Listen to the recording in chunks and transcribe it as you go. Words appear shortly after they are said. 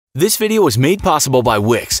This video was made possible by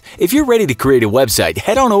Wix. If you're ready to create a website,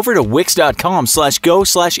 head on over to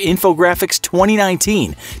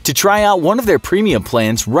wix.com/go/infographics2019 to try out one of their premium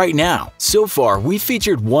plans right now. So far, we've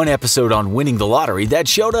featured one episode on winning the lottery that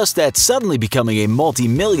showed us that suddenly becoming a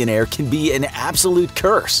multi-millionaire can be an absolute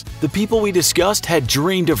curse. The people we discussed had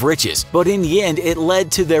dreamed of riches, but in the end, it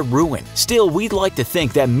led to their ruin. Still, we'd like to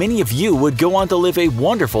think that many of you would go on to live a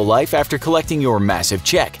wonderful life after collecting your massive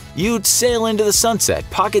check. You'd sail into the sunset,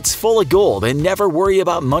 pockets full of gold, and never worry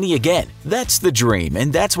about money again. That's the dream,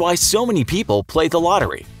 and that's why so many people play the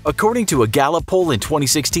lottery. According to a Gallup poll in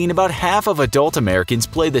 2016, about half of adult Americans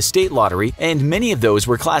play the state lottery, and many of those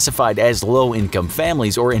were classified as low-income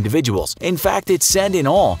families or individuals. In fact, it's said in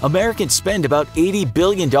all, Americans spend about $80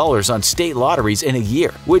 billion on state lotteries in a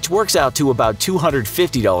year, which works out to about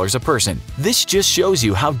 $250 a person. This just shows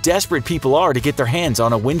you how desperate people are to get their hands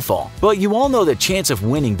on a windfall. But you all know the chance of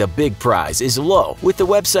winning the big prize is low, with the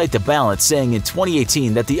website The Balance saying in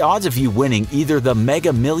 2018 that the odds of you winning either the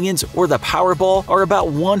Mega Millions or the Powerball are about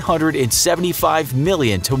 175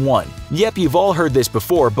 million to 1. Yep, you've all heard this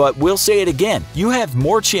before, but we'll say it again. You have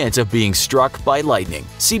more chance of being struck by lightning.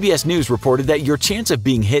 CBS News reported that your chance of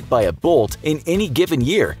being hit by a bolt in any given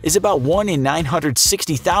year is about 1 in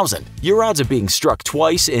 960,000. Your odds of being struck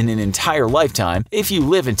twice in an entire lifetime, if you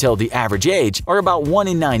live until the average age, are about 1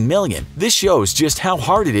 in 9 million. This shows just how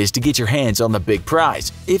hard it is to get your hands on the big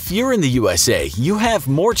prize. If you're in the USA, you have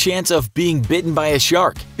more chance of being bitten by a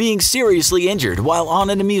shark, being seriously injured while on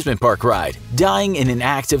an amusement park ride, dying in an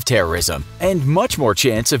act of terrorism, and much more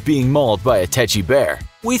chance of being mauled by a teddy bear.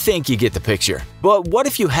 We think you get the picture. But what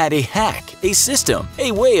if you had a hack, a system,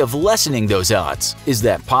 a way of lessening those odds? Is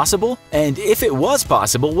that possible? And if it was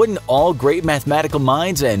possible, wouldn't all great mathematical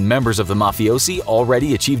minds and members of the mafiosi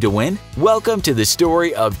already achieved a win? Welcome to the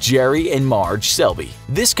story of Jerry and Marge Selby.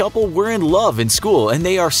 This couple were in love in school, and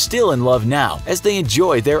they are still in love now as they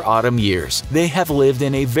enjoy their autumn years. They have lived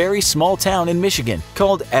in a very small town in Michigan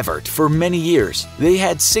called Everett for many years. They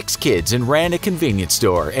had 6 kids and ran a convenience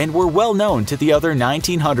store and were well known to the other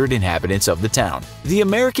 1,900 inhabitants of the town. The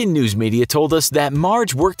American news media told us that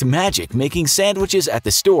Marge worked magic making sandwiches at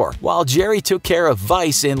the store, while Jerry took care of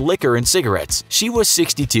vice and liquor and cigarettes. She was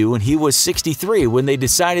 62 and he was 63 when they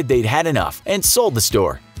decided they'd had enough and sold the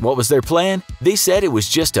store. What was their plan? They said it was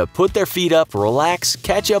just to put their feet up, relax,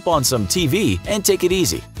 catch up on some TV, and take it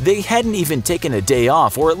easy. They hadn't even taken a day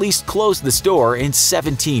off or at least closed the store in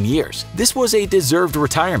 17 years. This was a deserved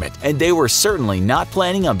retirement, and they were certainly not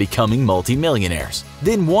planning on becoming multimillionaires.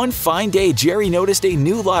 Then one fine day, Jerry noticed a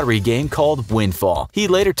new lottery game called Windfall. He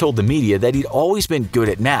later told the media that he'd always been good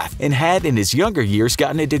at math and had in his younger years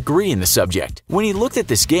gotten a degree in the subject. When he looked at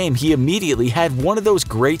this game, he immediately had one of those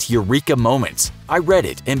great eureka moments. I read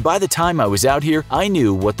it, and by the time I was out here, I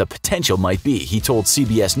knew what the potential might be, he told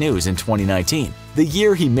CBS News in 2019. The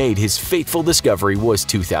year he made his fateful discovery was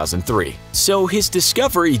 2003. So his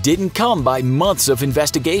discovery didn't come by months of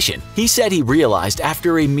investigation. He said he realized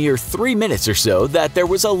after a mere 3 minutes or so that there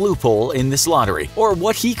was a loophole in this lottery, or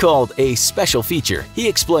what he called a special feature. He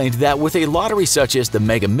explained that with a lottery such as the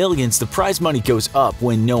Mega Millions, the prize money goes up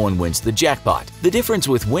when no one wins the jackpot. The difference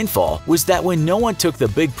with Windfall was that when no one took the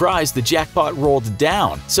big prize, the jackpot rolled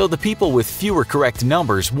down, so the people with fewer correct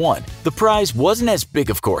numbers won. The prize wasn't as big,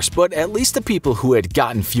 of course, but at least the people who had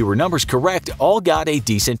gotten fewer numbers correct all got a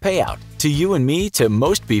decent payout. To you and me, to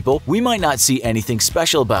most people, we might not see anything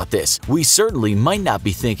special about this. We certainly might not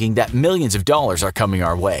be thinking that millions of dollars are coming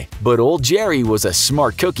our way. But old Jerry was a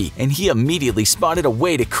smart cookie, and he immediately spotted a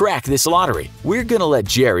way to crack this lottery. We're gonna let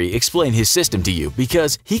Jerry explain his system to you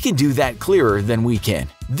because he can do that clearer than we can.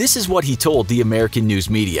 This is what he told the American news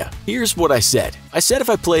media. Here's what I said. I said if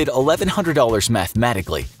I played $1,100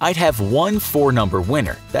 mathematically, I'd have one 4-number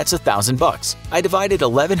winner. That's $1,000. I divided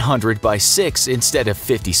 1,100 by 6 instead of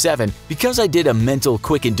 57 because I did a mental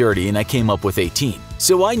quick and dirty and I came up with 18.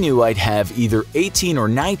 So I knew I'd have either 18 or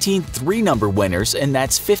 19 3-number winners, and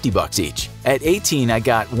that's $50 each. At 18, I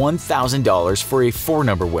got $1,000 for a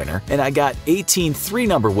 4-number winner, and I got 18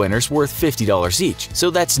 3-number winners worth $50 each. So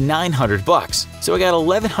that's $900. So I got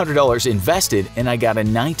 $1,100 invested, and I got a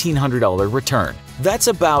 $1,900 return. That's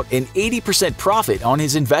about an 80% profit on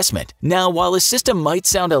his investment. Now, while his system might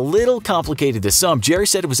sound a little complicated to some, Jerry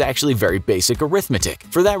said it was actually very basic arithmetic.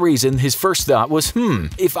 For that reason, his first thought was,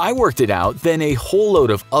 if I worked it out, then a whole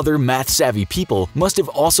load of other math-savvy people must have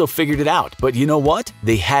also figured it out. But you know what?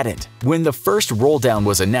 They hadn't. When the first roll-down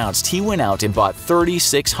was announced, he went out and bought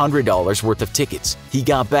 $3,600 worth of tickets. He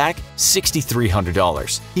got back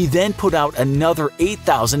 $6,300. He then put out another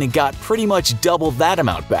 $8,000 and got pretty much double that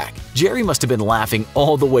amount back. Jerry must have been laughing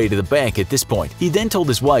all the way to the bank at this point. He then told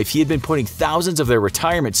his wife he had been putting thousands of their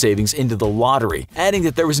retirement savings into the lottery, adding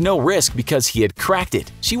that there was no risk because he had cracked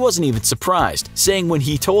it. She wasn't even surprised, saying when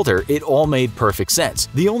he told her it all made perfect sense.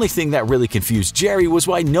 The only thing that really confused Jerry was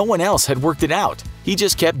why no one else had worked it out. He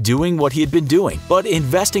just kept doing what he had been doing, but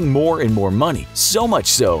investing more and more money, so much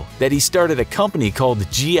so that he started a company called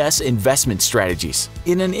GS Investment Strategies.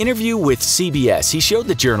 In an interview with CBS, he showed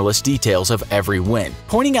the journalist details of every win,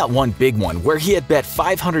 pointing out one big one where he had bet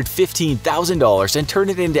 $515,000 and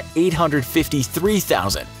turned it into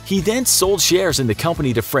 $853,000. He then sold shares in the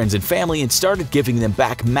company to friends and family and started giving them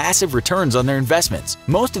back massive returns on their investments.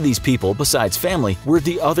 Most of these people, besides family, were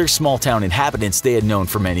the other small-town inhabitants they had known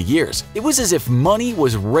for many years. It was as if money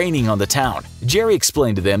was raining on the town. Jerry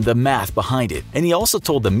explained to them the math behind it, and he also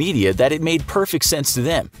told the media that it made perfect sense to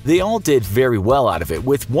them. They all did very well out of it,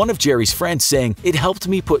 with one of Jerry's friends saying, "It helped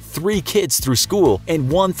me put 3 kids through school and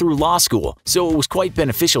 1 through law school, so it was quite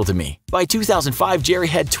beneficial to me." By 2005, Jerry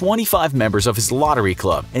had 25 members of his lottery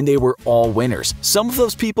club, and they were all winners. Some of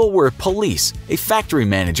those people were police, a factory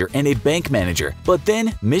manager, and a bank manager. But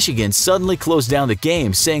then, Michigan suddenly closed down the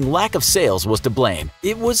game, saying lack of sales was to blame.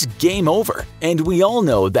 It was game over, and we all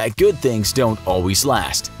know that good things don't always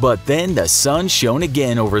last. But then the sun shone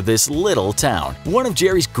again over this little town. One of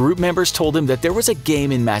Jerry's group members told him that there was a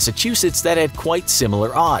game in Massachusetts that had quite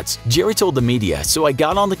similar odds. Jerry told the media, "So I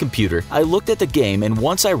got on the computer, I looked at the game, and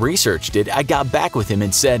once I researched it, I got back with him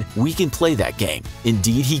and said, 'We can play that game.'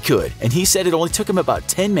 Indeed he could, and he said it only took him about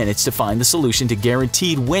 10 minutes to find the solution to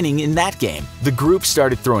guaranteed winning in that game." The group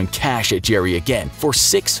started throwing cash at Jerry again. For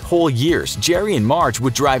 6 whole years, Jerry and Marge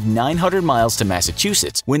would drive 900 miles to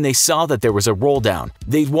Massachusetts when they saw that there was a roll down.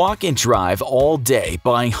 They'd walk and drive all day,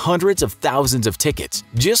 buying hundreds of thousands of tickets.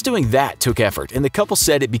 Just doing that took effort, and the couple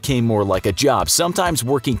said it became more like a job, sometimes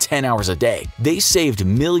working 10 hours a day. They saved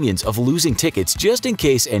millions of losing tickets just in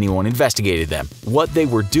case anyone investigated them. What they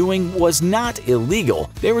were doing was not illegal,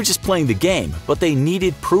 they were just playing the game, but they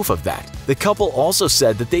needed proof of that. The couple also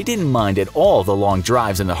said that they didn't mind at all the long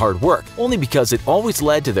drives and the hard work, only because it always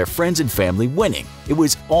led to their friends and family winning. It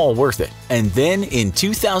was all worth it. And then in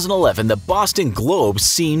 2011, the Boston Globe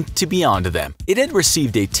seemed to be onto them. It had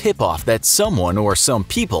received a tip-off that someone or some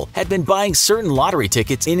people had been buying certain lottery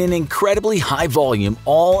tickets in an incredibly high volume,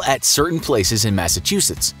 all at certain places in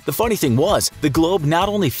Massachusetts. The funny thing was, the Globe not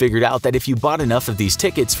only figured out that if you bought enough of these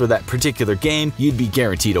tickets for that particular game, you'd be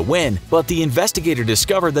guaranteed a win, but the investigator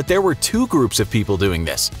discovered that there were 2 groups of people doing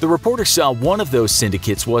this. The reporter saw one of those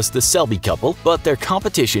syndicates was the Selby couple, but their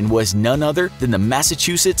competition was none other than the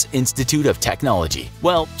Massachusetts Institute of Technology.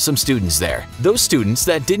 Well, some students there. Those students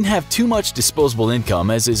that didn't have too much disposable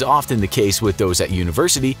income, as is often the case with those at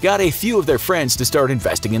university, got a few of their friends to start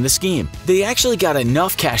investing in the scheme. They actually got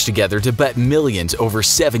enough cash together to bet millions over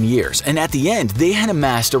 7 years, and at the end, they had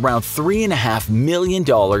amassed around $3.5 million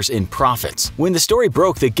in profits. When the story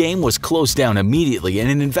broke, the game was closed down immediately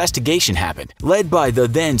and an investigation happened, led by the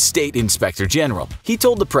then State Inspector General. He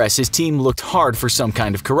told the press his team looked hard for some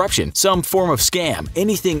kind of corruption, some form of scam,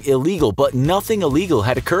 anything illegal, but nothing illegal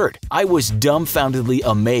had occurred. "I was dumbfoundedly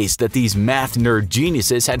amazed that these math nerd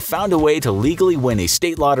geniuses had found a way to legally win a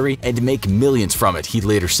state lottery and make millions from it," he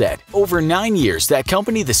later said. Over 9 years, that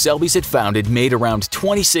company the Selbys had founded made around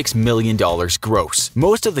 $26 million gross.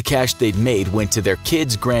 Most of the cash they'd made went to their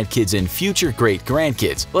kids, grandkids, and future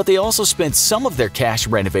great-grandkids, but they also spent some of their cash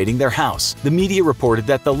renovating their house. The media reported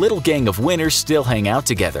that the little gang of winners still hang out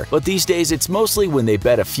together, but these days it's mostly when they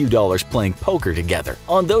bet a few dollars playing poker together.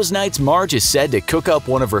 On those nights, Marge is said to cook up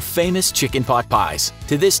one of her famous chicken pot pies.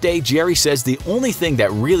 To this day, Jerry says the only thing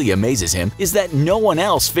that really amazes him is that no one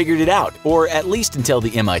else figured it out, or at least until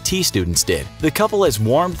the MIT students did. The couple has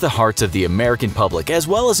warmed the hearts of the American public as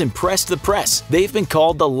well as impressed the press. They've been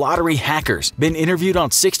called the lottery hackers, been interviewed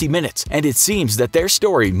on 60 Minutes, and it seems that their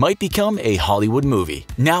story might become a Hollywood movie.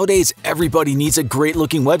 Nowadays, everybody needs a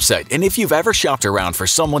great-looking website, and if you've ever shopped around for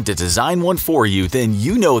someone to design one for you, then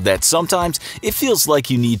you know that sometimes it feels like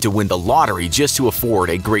you need to win the lottery just to afford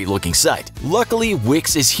a great-looking site. Luckily,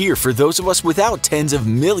 Wix is here for those of us without tens of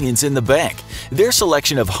millions in the bank. Their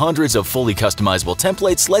selection of hundreds of fully customizable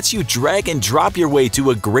templates lets you drag and drop your way to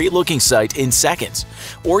a great-looking site in seconds.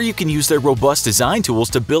 Or you can use their robust design tools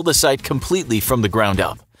to build a site completely from the ground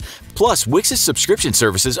up. Plus, Wix's subscription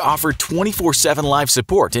services offer 24/7 live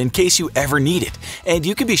support in case you ever need it, and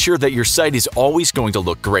you can be sure that your site is always going to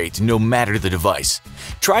look great no matter the device.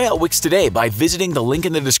 Try out Wix today by visiting the link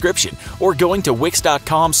in the description or going to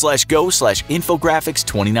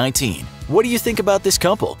wix.com/go/infographics2019. What do you think about this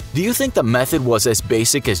couple? Do you think the method was as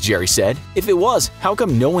basic as Jerry said? If it was, how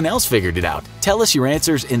come no one else figured it out? Tell us your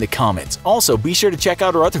answers in the comments. Also, be sure to check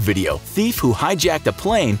out our other video, Thief Who Hijacked a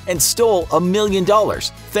Plane and Stole $1 Million.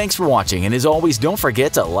 Thanks for watching, and as always, don't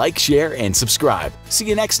forget to like, share, and subscribe. See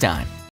you next time.